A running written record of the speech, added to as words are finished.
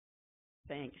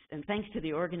Thanks. And thanks to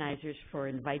the organizers for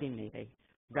inviting me. They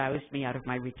roused me out of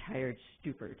my retired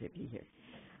stupor to be here.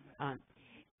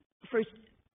 First,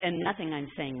 and nothing I'm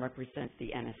saying represents the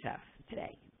NSF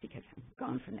today, because I'm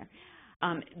gone from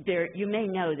there. You may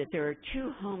know that there are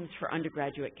 2 homes for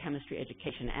undergraduate chemistry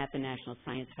education at the National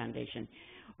Science Foundation.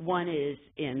 One is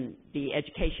in the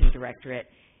Education Directorate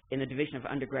in the Division of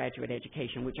Undergraduate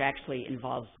Education, which actually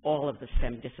involves all of the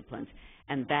STEM disciplines,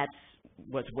 and that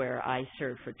was where I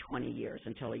served for 20 years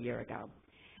until a year ago.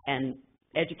 And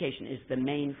education is the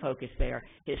main focus there.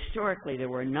 Historically, there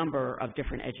were a number of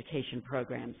different education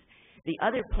programs. The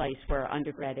other place where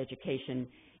undergrad education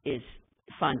is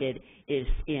funded is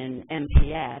in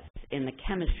MTS, in the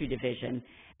chemistry division.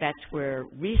 That's where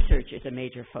research is a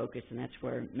major focus, and that's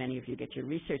where many of you get your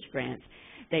research grants.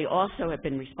 They also have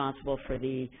been responsible for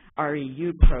the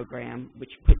REU program,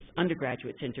 which puts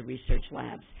undergraduates into research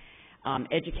labs.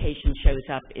 Education shows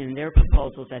up in their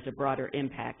proposals as a broader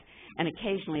impact, and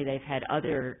occasionally they've had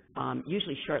other,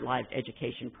 usually short-lived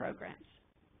education programs.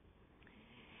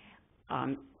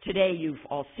 Today you've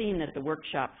all seen that the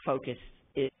workshop focus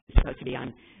is supposed to be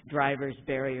on drivers,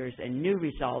 barriers, and new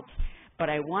results, but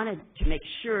I wanted to make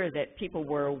sure that people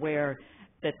were aware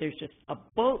that there's just a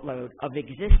boatload of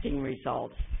existing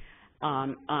results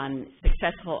on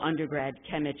successful undergrad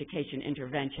chem education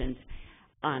interventions,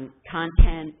 on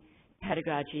content,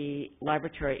 pedagogy,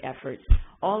 laboratory efforts,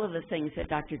 all of the things that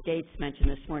Dr. Gates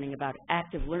mentioned this morning about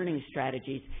active learning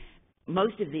strategies.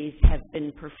 Most of these have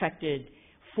been perfected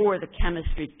for the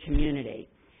chemistry community.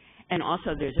 And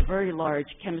also there's a very large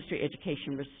chemistry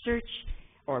education research,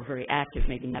 or very active,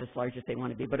 maybe not as large as they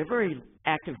want to be, but a very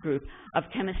active group of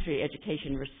chemistry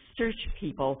education research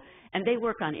people, and they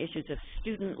work on issues of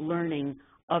student learning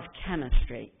of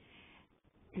chemistry.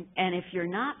 And if you're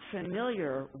not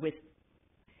familiar with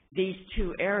these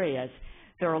 2 areas,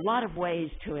 there are a lot of ways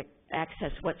to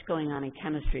access what's going on in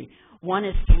chemistry. One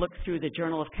is to look through the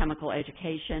Journal of Chemical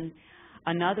Education.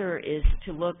 Another is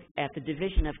to look at the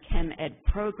Division of Chem Ed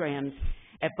programs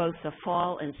at both the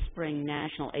fall and spring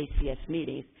national ACS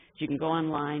meetings. So you can go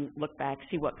online, look back,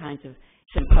 see what kinds of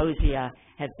symposia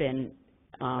have been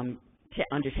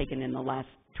undertaken in the last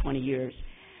 20 years.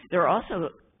 There are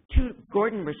also 2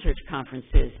 Gordon Research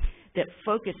Conferences that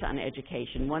focus on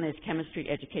education. One is Chemistry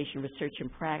Education Research and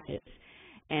Practice,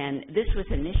 and this was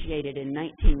initiated in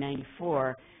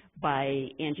 1994 by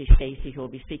Angie Stacy, who will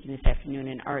be speaking this afternoon,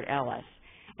 and Art Ellis,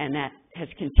 and that has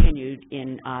continued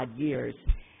in odd years.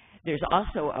 There's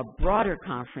also a broader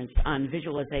conference on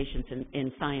visualizations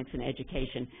in science and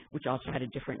education, which also had a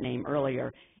different name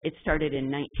earlier. It started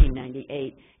in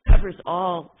 1998, covers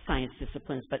all science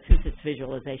disciplines, but since it's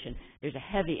visualization, there's a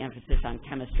heavy emphasis on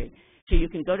chemistry. So you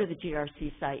can go to the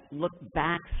GRC site, look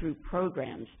back through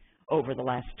programs over the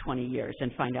last 20 years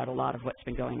and find out a lot of what's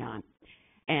been going on.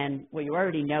 And what you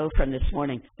already know from this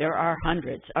morning, there are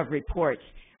hundreds of reports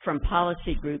from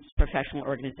policy groups, professional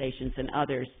organizations, and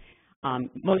others.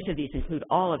 Most of these include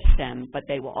all of STEM, but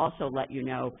they will also let you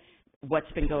know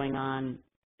what's been going on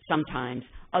sometimes.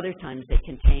 Other times they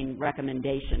contain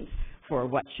recommendations for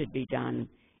what should be done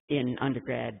in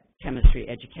undergrad chemistry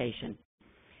education.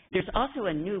 There's also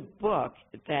a new book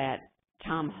that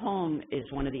Tom Holm is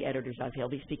one of the editors of. He'll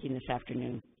be speaking this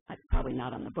afternoon, probably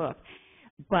not on the book,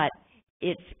 but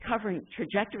it's covering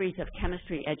trajectories of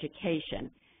chemistry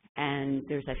education, and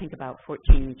there's, I think, about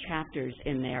 14 chapters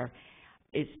in there.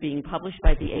 It's being published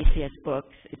by the ACS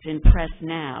Books. It's in press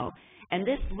now, and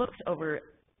this looks over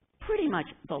pretty much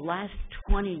the last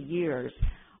 20 years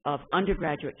of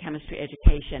undergraduate chemistry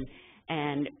education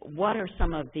and what are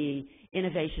some of the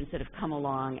innovations that have come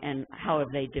along and how have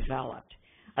they developed.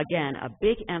 Again, a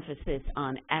big emphasis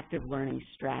on active learning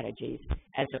strategies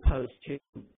as opposed to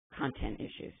content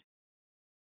issues.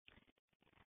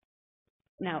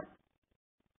 Now,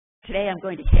 today I'm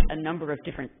going to hit a number of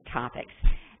different topics.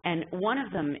 And one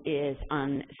of them is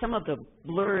on some of the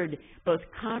blurred both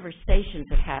conversations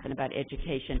that happen about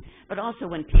education, but also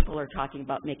when people are talking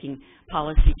about making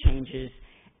policy changes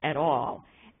at all.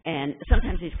 And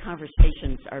sometimes these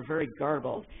conversations are very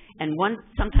garbled. And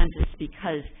sometimes it's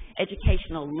because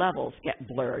educational levels get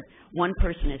blurred. One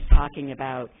person is talking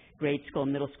about grade school,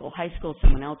 middle school, high school.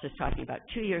 Someone else is talking about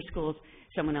 2-year schools.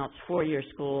 Someone else 4-year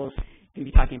schools. You can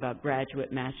be talking about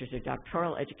graduate, master's, or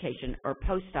doctoral education or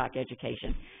postdoc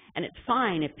education. And it's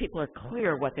fine if people are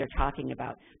clear what they're talking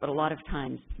about, but a lot of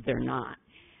times they're not.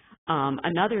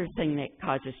 Another thing that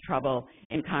causes trouble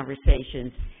in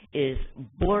conversations is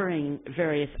blurring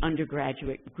various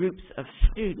undergraduate groups of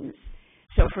students.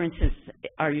 So, for instance,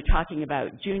 are you talking about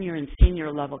junior and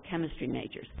senior level chemistry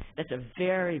majors? That's a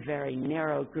very, very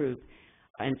narrow group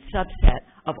and subset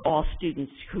of all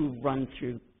students who run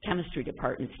through chemistry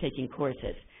departments taking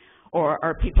courses? Or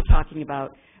are people talking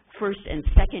about first and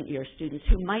second year students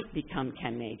who might become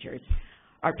chem majors?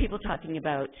 Are people talking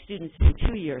about students in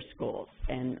two-year schools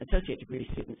and associate degree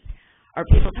students? Are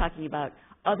people talking about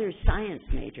other science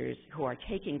majors who are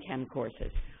taking chem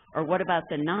courses? Or what about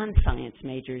the non-science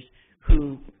majors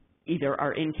who either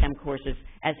are in chem courses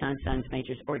as non-science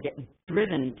majors or get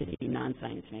driven to be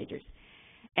non-science majors?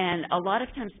 And a lot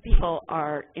of times people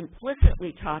are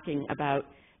implicitly talking about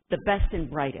the best and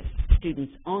brightest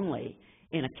students only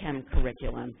in a chem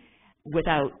curriculum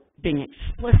without being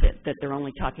explicit that they're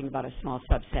only talking about a small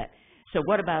subset. So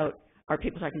what about, are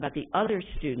people talking about the other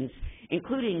students,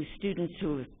 including students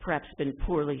who have perhaps been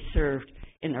poorly served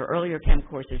in their earlier chem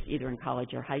courses, either in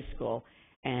college or high school,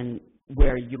 and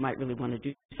where you might really want to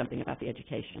do something about the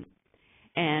education?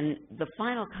 And the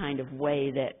final kind of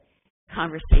way that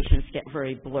conversations get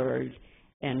very blurred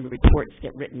and reports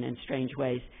get written in strange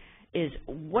ways is,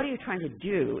 what are you trying to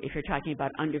do if you're talking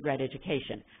about undergrad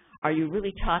education? Are you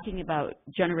really talking about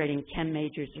generating chem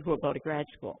majors who will go to grad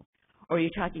school? Or are you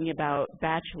talking about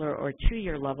bachelor or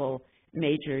two-year level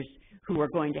majors who are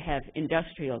going to have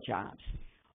industrial jobs?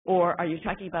 Or are you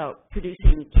talking about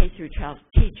producing K-12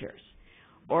 teachers?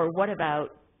 Or what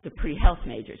about the pre-health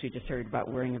majors? We just heard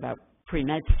about worrying about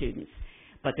pre-med students,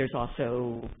 but there's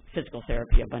also physical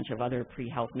therapy, a bunch of other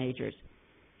pre-health majors.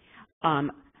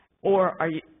 Or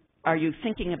are you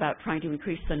thinking about trying to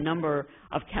increase the number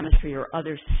of chemistry or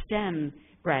other STEM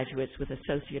graduates with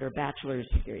associate or bachelor's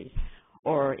degrees?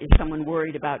 Or is someone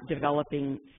worried about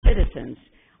developing citizens,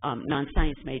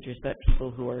 non-science majors, but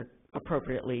people who are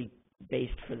appropriately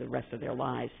based for the rest of their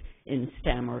lives in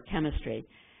STEM or chemistry?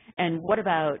 And what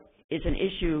about, is an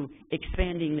issue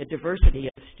expanding the diversity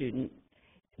of students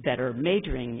that are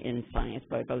majoring in science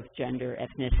by both gender,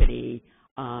 ethnicity,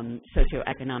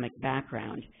 socioeconomic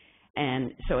background?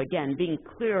 And so again, being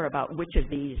clear about which of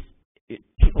these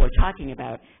people are talking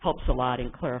about helps a lot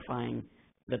in clarifying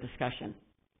the discussion.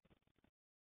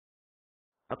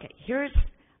 Okay, here's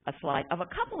a slide of a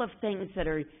couple of things that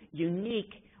are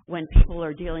unique when people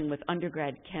are dealing with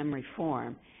undergrad chem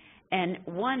reform. And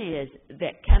one is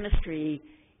that chemistry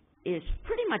is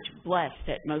pretty much blessed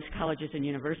at most colleges and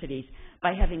universities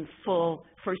by having full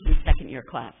first and second year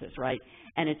classes, right?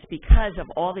 And it's because of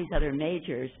all these other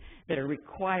majors that are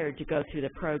required to go through the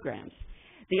programs.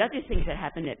 The other things that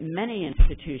happen at many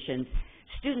institutions,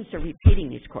 students are repeating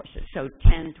these courses. So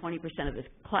 10, 20% of the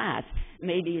class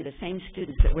may be the same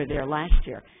students that were there last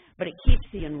year, but it keeps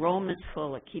the enrollments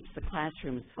full, it keeps the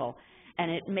classrooms full, and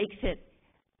it makes it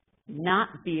not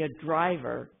be a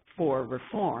driver for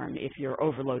reform if you're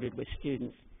overloaded with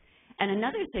students. And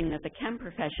another thing that the chem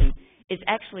profession is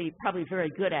actually probably very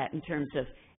good at in terms of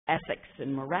ethics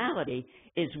and morality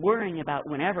is worrying about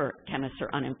whenever chemists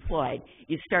are unemployed,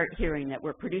 you start hearing that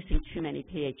we're producing too many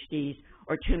PhDs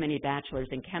or too many bachelors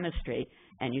in chemistry,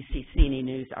 and you see CNE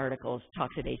News articles,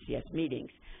 talks at ACS meetings.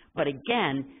 But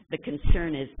again, the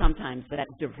concern is sometimes that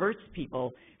diverts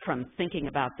people from thinking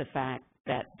about the fact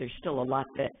that there's still a lot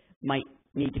that might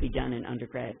need to be done in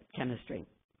undergrad chemistry.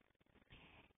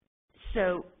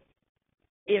 So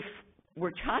if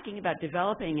we're talking about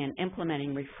developing and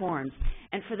implementing reforms,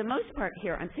 and for the most part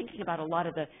here, I'm thinking about a lot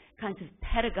of the kinds of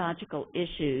pedagogical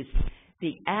issues,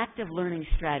 the active learning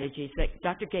strategies that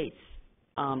Dr. Gates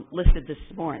listed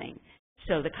this morning.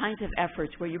 So the kinds of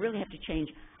efforts where you really have to change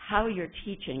how you're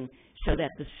teaching so that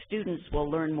the students will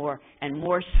learn more and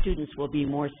more students will be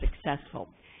more successful.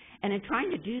 And in trying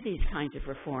to do these kinds of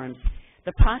reforms,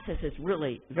 the process is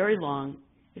really very long,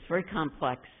 it's very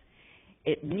complex,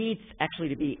 it needs actually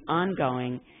to be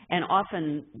ongoing, and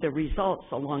often the results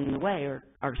along the way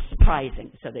are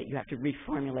surprising, so that you have to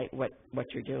reformulate what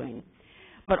you're doing.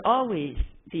 But always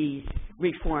these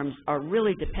reforms are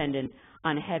really dependent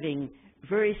on having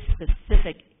very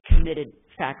specific, committed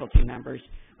faculty members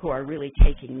who are really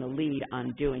taking the lead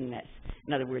on doing this.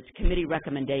 In other words, committee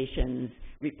recommendations,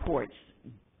 reports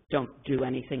don't do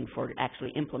anything for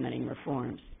actually implementing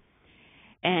reforms.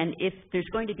 And if there's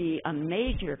going to be a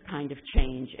major kind of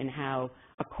change in how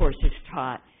a course is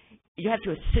taught, you have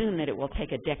to assume that it will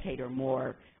take a decade or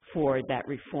more for that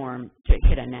reform to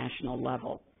hit a national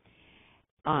level.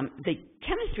 The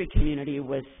chemistry community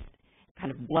was kind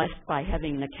of blessed by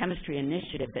having the chemistry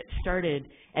initiative that started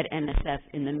at NSF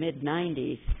in the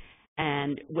mid-90s,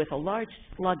 and with a large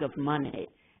slug of money.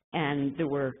 And there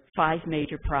were 5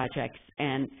 major projects,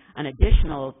 and an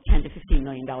additional $10 to $15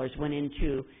 million went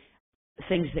into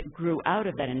things that grew out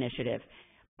of that initiative.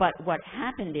 But what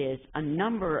happened is a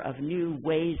number of new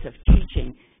ways of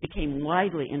teaching became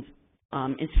widely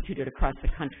instituted across the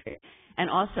country. And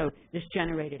also, this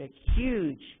generated a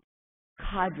huge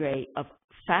cadre of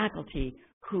faculty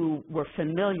who were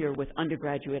familiar with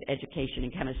undergraduate education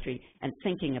in chemistry and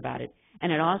thinking about it.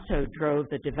 And it also drove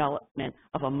the development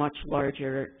of a much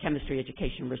larger chemistry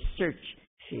education research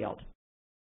field.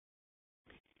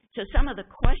 So some of the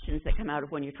questions that come out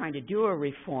of when you're trying to do a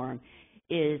reform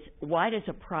is, why does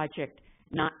a project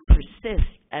not persist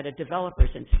at a developer's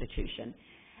institution?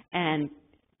 And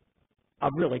a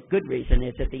really good reason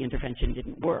is that the intervention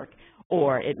didn't work,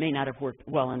 or it may not have worked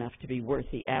well enough to be worth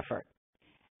the effort.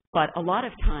 But a lot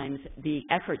of times the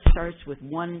effort starts with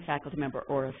one faculty member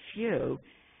or a few,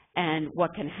 and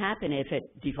what can happen if it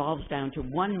devolves down to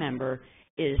one member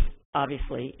is,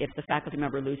 obviously, if the faculty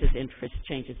member loses interest,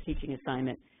 changes teaching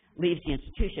assignment, leaves the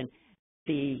institution,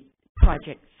 the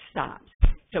project stops.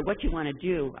 So what you want to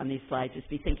do on these slides is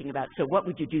be thinking about, so what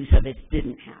would you do so this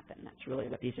didn't happen? That's really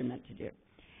what these are meant to do.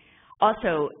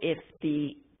 Also, if the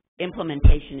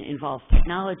implementation involves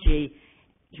technology,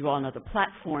 you all know the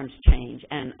platforms change,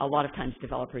 and a lot of times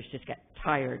developers just get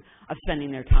tired of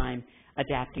spending their time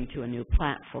adapting to a new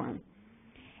platform.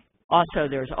 Also,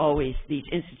 there's always these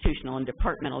institutional and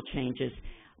departmental changes,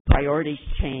 priorities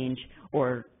change,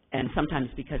 and sometimes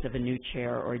because of a new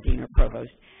chair or a dean or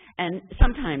provost. And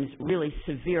sometimes really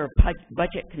severe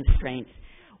budget constraints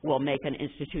will make an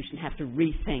institution have to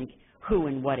rethink who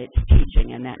and what it's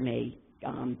teaching, and that may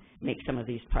make some of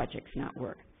these projects not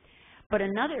work. But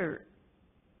another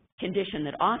condition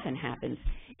that often happens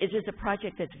is there's a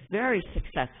project that's very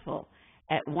successful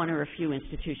at one or a few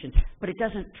institutions, but it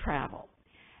doesn't travel.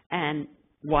 And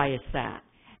why is that?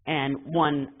 And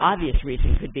one obvious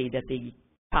reason could be that the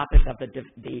topic of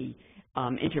the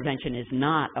intervention is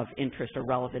not of interest or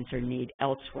relevance or need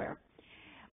elsewhere.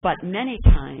 But many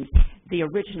times, the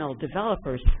original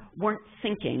developers weren't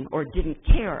thinking or didn't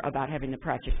care about having the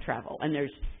project travel. And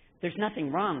there's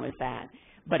nothing wrong with that.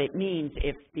 But it means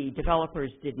if the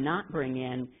developers did not bring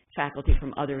in faculty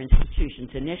from other institutions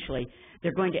initially,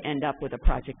 they're going to end up with a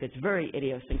project that's very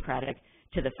idiosyncratic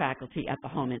to the faculty at the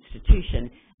home institution,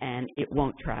 and it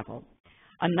won't travel.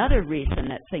 Another reason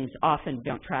that things often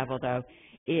don't travel, though,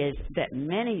 is that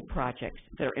many projects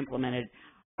that are implemented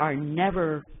are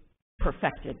never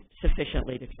perfected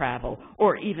sufficiently to travel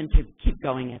or even to keep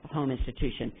going at the home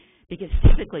institution, because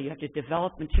typically you have to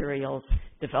develop materials,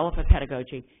 develop a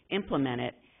pedagogy, implement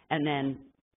it, and then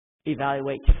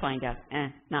evaluate to find out,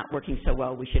 not working so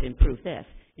well, we should improve this.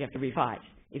 You have to revise,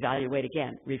 evaluate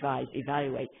again, revise,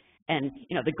 evaluate. And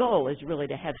the goal is really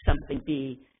to have something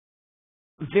be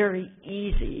very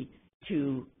easy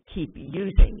to keep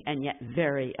using and yet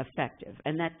very effective,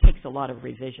 and that takes a lot of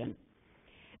revision.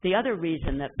 The other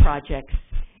reason that projects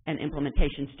and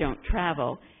implementations don't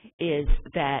travel is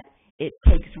that it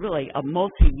takes really a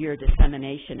multi-year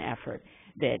dissemination effort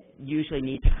that usually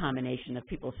needs a combination of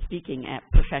people speaking at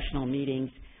professional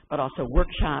meetings, but also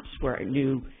workshops where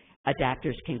new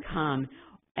adapters can come,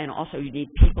 and also you need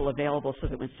people available so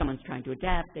that when someone's trying to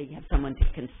adapt, they have someone to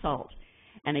consult.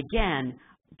 And again,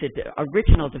 the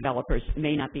original developers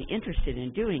may not be interested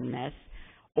in doing this,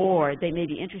 or they may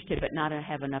be interested but not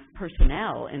have enough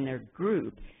personnel in their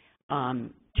group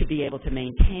to be able to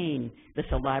maintain this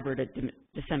elaborate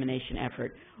dissemination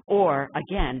effort. Or,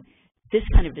 again, this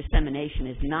kind of dissemination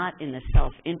is not in the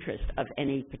self-interest of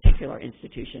any particular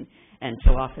institution, and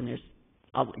so often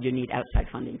you need outside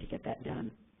funding to get that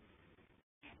done.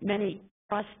 Many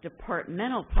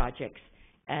cross-departmental projects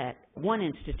at one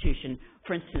institution,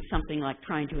 for instance, something like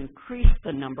trying to increase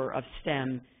the number of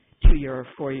STEM 2-year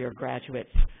or 4-year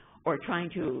graduates, or trying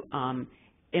to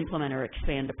implement or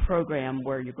expand a program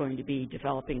where you're going to be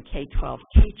developing K-12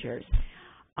 teachers,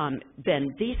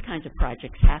 then these kinds of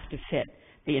projects have to fit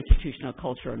the institutional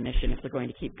culture or mission if they're going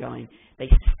to keep going. They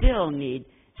still need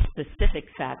specific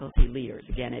faculty leaders.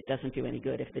 Again, it doesn't do any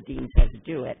good if the dean says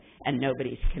do it and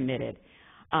nobody's committed.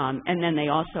 And then they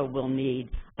also will need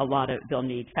they'll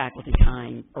need faculty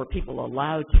time, or people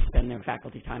allowed to spend their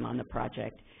faculty time on the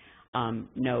project.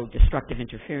 No destructive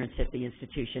interference at the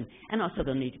institution, and also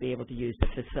they'll need to be able to use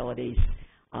the facilities,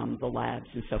 the labs,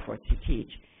 and so forth to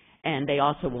teach. And they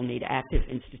also will need active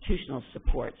institutional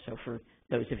support. So for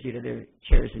those of you that are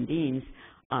chairs and deans,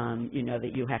 you know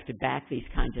that you have to back these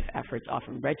kinds of efforts.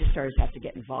 Often registrars have to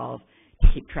get involved to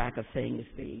keep track of things.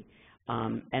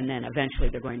 And then eventually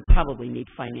they're going to probably need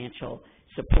financial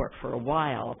support for a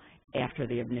while after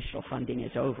the initial funding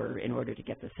is over in order to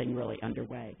get the thing really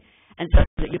underway. And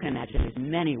so you can imagine there's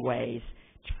many ways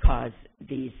to cause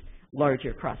these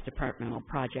larger cross-departmental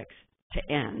projects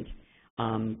to end.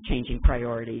 changing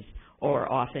priorities,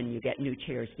 or often you get new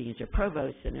chairs, deans, or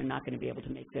provosts, and they're not going to be able to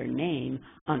make their name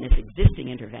on this existing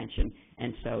intervention,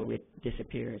 and so it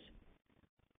disappears.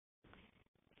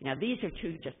 Now, these are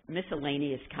two just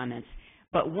miscellaneous comments,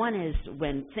 but one is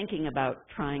when thinking about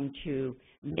trying to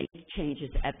make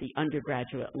changes at the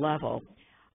undergraduate level,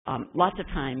 lots of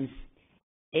times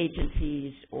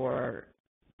agencies or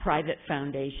private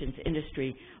foundations,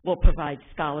 industry, will provide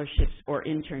scholarships or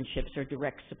internships or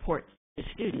direct support to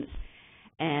students.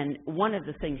 And one of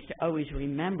the things to always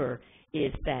remember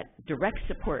is that direct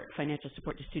support, financial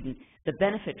support to students, the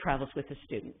benefit travels with the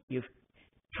student. You've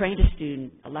trained a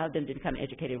student, allowed them to become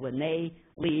educated. When they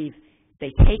leave,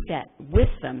 they take that with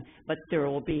them, but there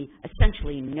will be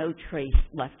essentially no trace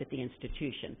left at the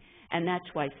institution. And that's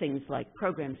why things like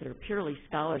programs that are purely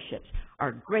scholarships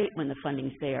are great when the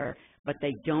funding's there, but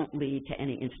they don't lead to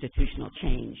any institutional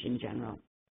change in general.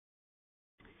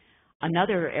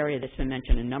 Another area that's been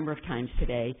mentioned a number of times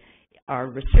today are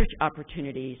research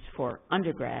opportunities for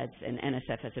undergrads, and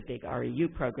NSF has a big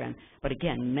REU program, but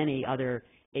again, many other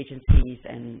agencies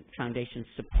and foundations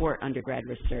support undergrad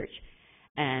research.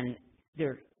 And there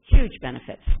are huge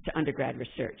benefits to undergrad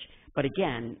research. But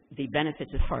again, the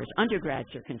benefits as far as undergrads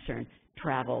are concerned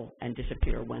travel and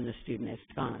disappear when the student is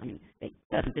gone. I mean, it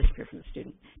doesn't disappear from the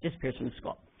student, it disappears from the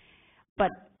school.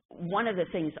 But one of the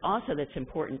things also that's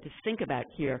important to think about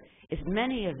here is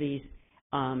many of these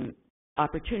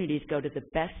opportunities go to the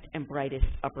best and brightest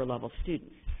upper level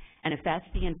students. And if that's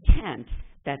the intent,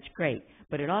 that's great.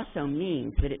 But it also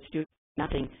means that it's doing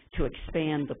nothing to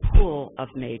expand the pool of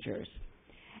majors.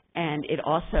 And it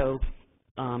also,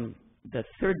 the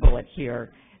third bullet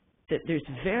here, that there's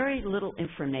very little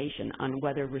information on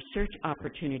whether research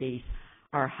opportunities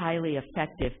are highly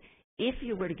effective if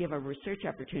you were to give a research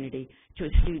opportunity to a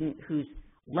student who's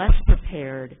less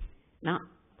prepared, not,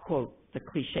 quote, the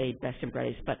cliched best and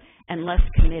brightest, and less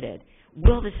committed.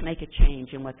 Will this make a change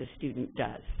in what the student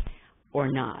does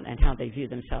or not, and how they view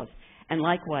themselves? And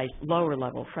likewise, lower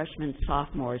level, freshmen,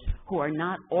 sophomores, who are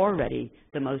not already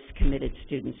the most committed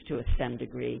students to a STEM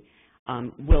degree,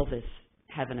 will this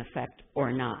have an effect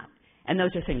or not? And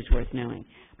those are things worth knowing.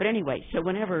 But anyway, so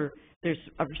whenever there's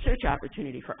a research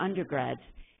opportunity for undergrads,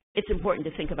 it's important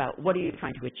to think about what are you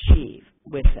trying to achieve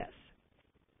with this.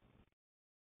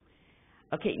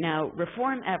 Okay, now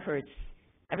reform efforts,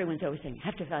 everyone's always saying,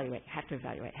 have to evaluate, have to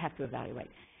evaluate, have to evaluate.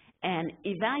 And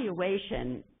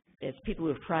evaluation, as people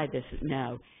who have tried this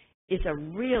know, is a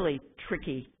really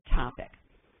tricky topic.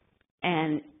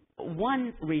 And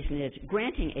one reason is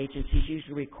granting agencies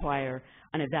usually require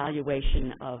an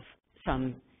evaluation of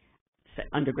some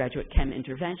undergraduate chem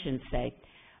interventions, say,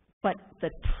 but the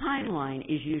timeline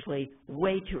is usually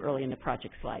way too early in the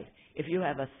project's life. If you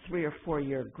have a 3 or 4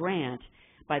 year grant,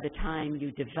 by the time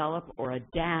you develop or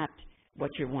adapt what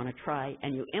you want to try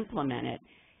and you implement it,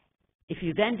 if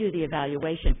you then do the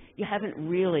evaluation, you haven't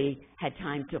really had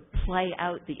time to play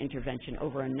out the intervention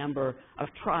over a number of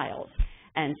trials.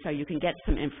 And so you can get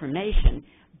some information,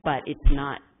 but it's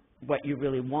not what you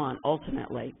really want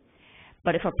ultimately.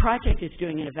 But if a project is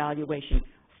doing an evaluation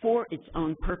for its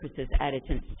own purposes at its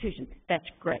institution, that's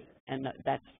great. And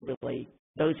that's really,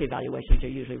 those evaluations are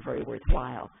usually very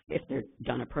worthwhile if they're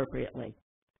done appropriately.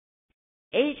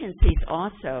 Agencies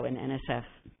also, and NSF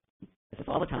does this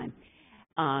all the time,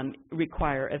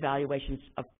 require evaluations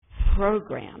of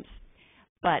programs.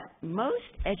 But most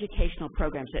educational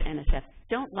programs at NSF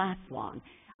don't last long.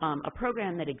 A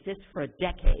program that exists for a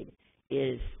decade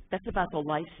that's about the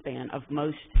lifespan of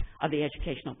most of the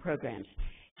educational programs.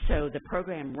 So the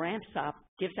program ramps up,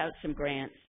 gives out some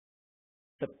grants,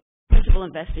 the principal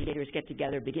investigators get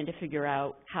together, begin to figure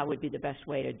out how would be the best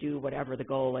way to do whatever the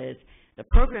goal is. The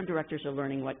program directors are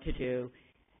learning what to do.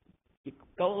 You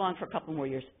go along for a couple more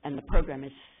years, and the program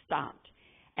is stopped.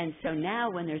 And so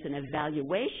now when there's an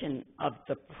evaluation of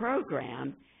the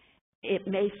program, it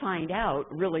may find out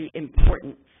really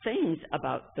important things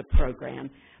about the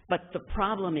program, but the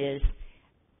problem is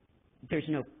there's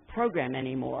no program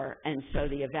anymore, and so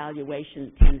the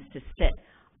evaluation tends to sit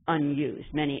unused,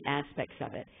 many aspects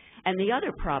of it. And the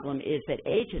other problem is that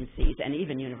agencies, and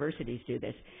even universities do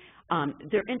this,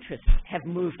 their interests have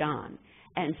moved on.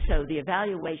 And so the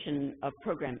evaluation of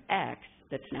program X,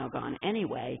 that's now gone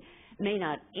anyway, may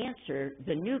not answer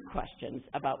the new questions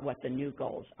about what the new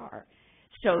goals are.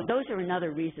 So those are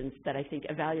another reasons that I think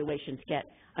evaluations get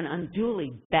an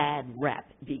unduly bad rep,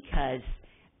 because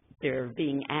they're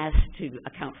being asked to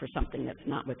account for something that's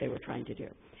not what they were trying to do.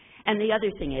 And the other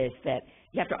thing is that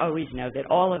you have to always know that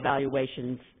all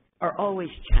evaluations are always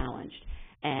challenged.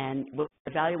 And when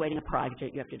evaluating a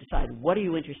project, you have to decide, what are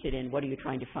you interested in, what are you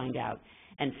trying to find out?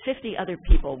 and 50 other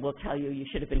people will tell you you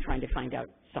should have been trying to find out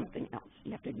something else.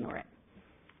 You have to ignore it.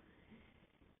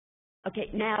 Okay,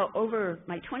 now over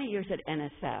my 20 years at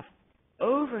NSF,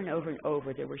 over and over and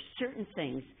over, there were certain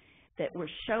things that were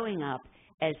showing up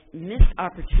as missed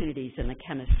opportunities in the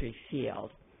chemistry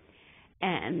field.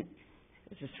 And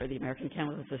this is for the American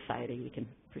Chemical Society. We can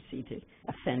proceed to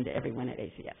offend everyone at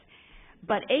ACS.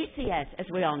 But ACS, as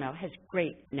we all know, has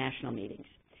great national meetings.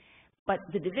 But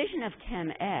the Division of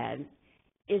Chem Ed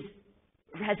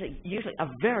has usually a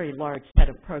very large set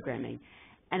of programming.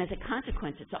 And as a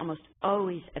consequence, it's almost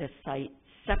always at a site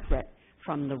separate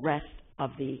from the rest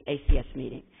of the ACS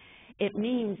meeting. It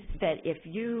means that if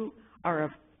you are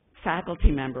a faculty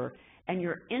member and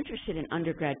you're interested in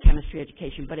undergrad chemistry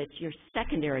education, but it's your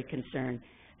secondary concern,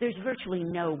 there's virtually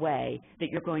no way that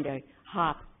you're going to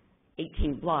hop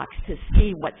 18 blocks to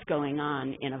see what's going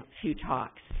on in a few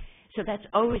talks. So that's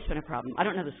always been a problem. I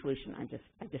don't know the solution.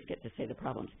 I just get to say the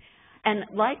problems. And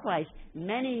likewise,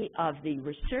 many of the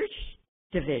research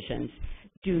divisions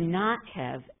do not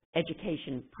have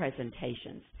education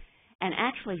presentations. And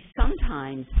actually,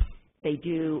 sometimes they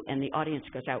do, and the audience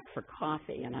goes out for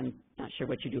coffee, and I'm not sure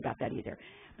what you do about that either.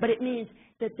 But it means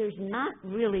that there's not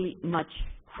really much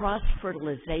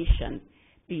cross-fertilization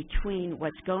between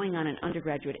what's going on in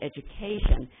undergraduate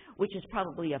education, which is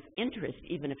probably of interest,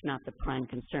 even if not the prime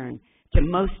concern, to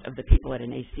most of the people at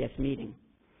an ACS meeting.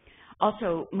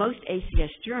 Also, most ACS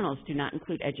journals do not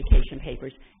include education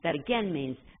papers. That again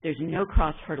means there's no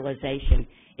cross-fertilization.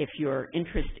 If your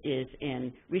interest is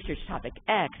in research topic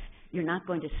X, you're not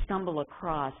going to stumble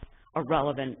across a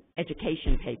relevant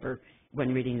education paper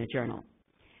when reading the journal.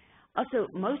 Also,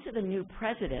 most of the new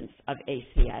presidents of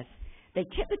ACS, they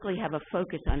typically have a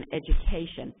focus on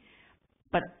education,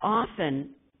 but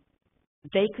often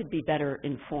they could be better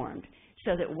informed,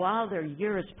 so that while their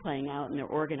year is playing out and they're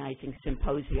organizing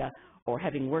symposia or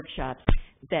having workshops,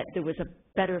 that there was a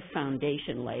better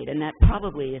foundation laid. And that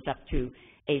probably is up to,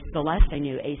 the last I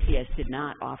knew, ACS did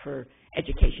not offer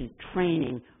education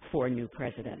training for new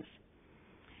presidents.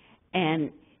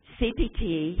 And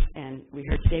CPT, and we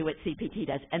heard today what CPT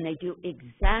does, and they do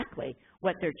exactly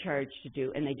what they're charged to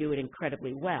do, and they do it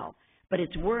incredibly well. But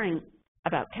it's worrying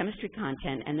about chemistry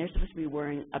content, and they're supposed to be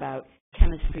worrying about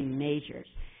chemistry majors.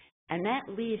 And that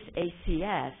leaves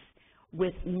ACS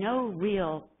with no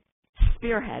real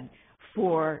spearhead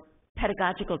for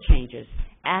pedagogical changes,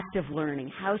 active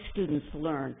learning, how students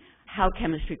learn, how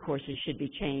chemistry courses should be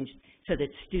changed so that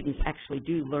students actually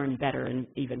do learn better and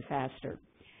even faster.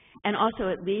 And also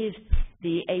it leaves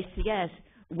the ACS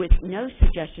with no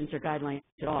suggestions or guidelines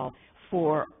at all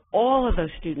for all of those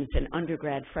students in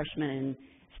undergrad, freshman, and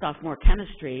sophomore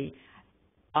chemistry,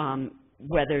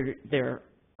 whether they're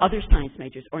other science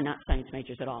majors or not science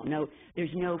majors at all. No,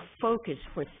 there's no focus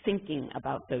for thinking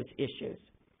about those issues.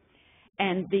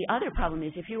 And the other problem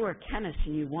is if you were a chemist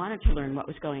and you wanted to learn what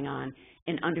was going on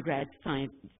in undergrad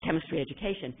science chemistry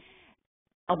education,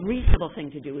 a reasonable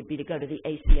thing to do would be to go to the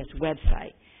ACS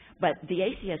website. But the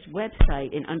ACS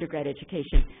website in undergrad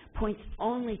education points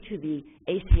only to the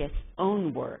ACS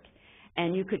own work.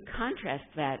 And you could contrast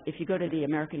that if you go to the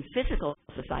American Physical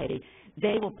Society,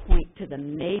 they will point to the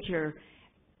major,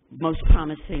 most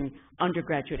promising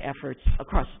undergraduate efforts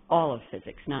across all of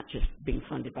physics, not just being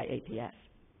funded by APS.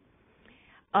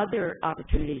 Other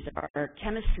opportunities are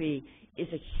chemistry is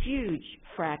a huge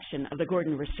fraction of the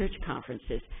Gordon Research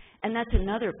Conferences, and that's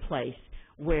another place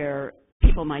where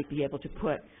people might be able to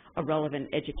put a relevant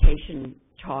education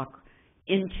talk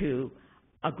into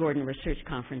a Gordon Research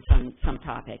Conference on some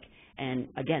topic. And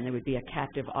again, there would be a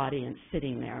captive audience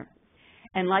sitting there.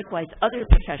 And likewise, other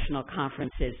professional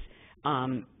conferences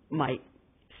might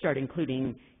start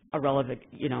including a relevant,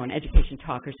 an education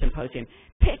talk or symposium.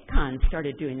 PICCON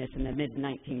started doing this in the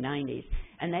mid-1990s,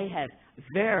 and they have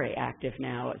very active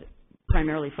now,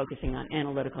 primarily focusing on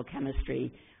analytical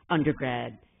chemistry,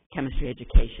 undergrad chemistry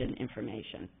education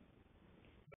information.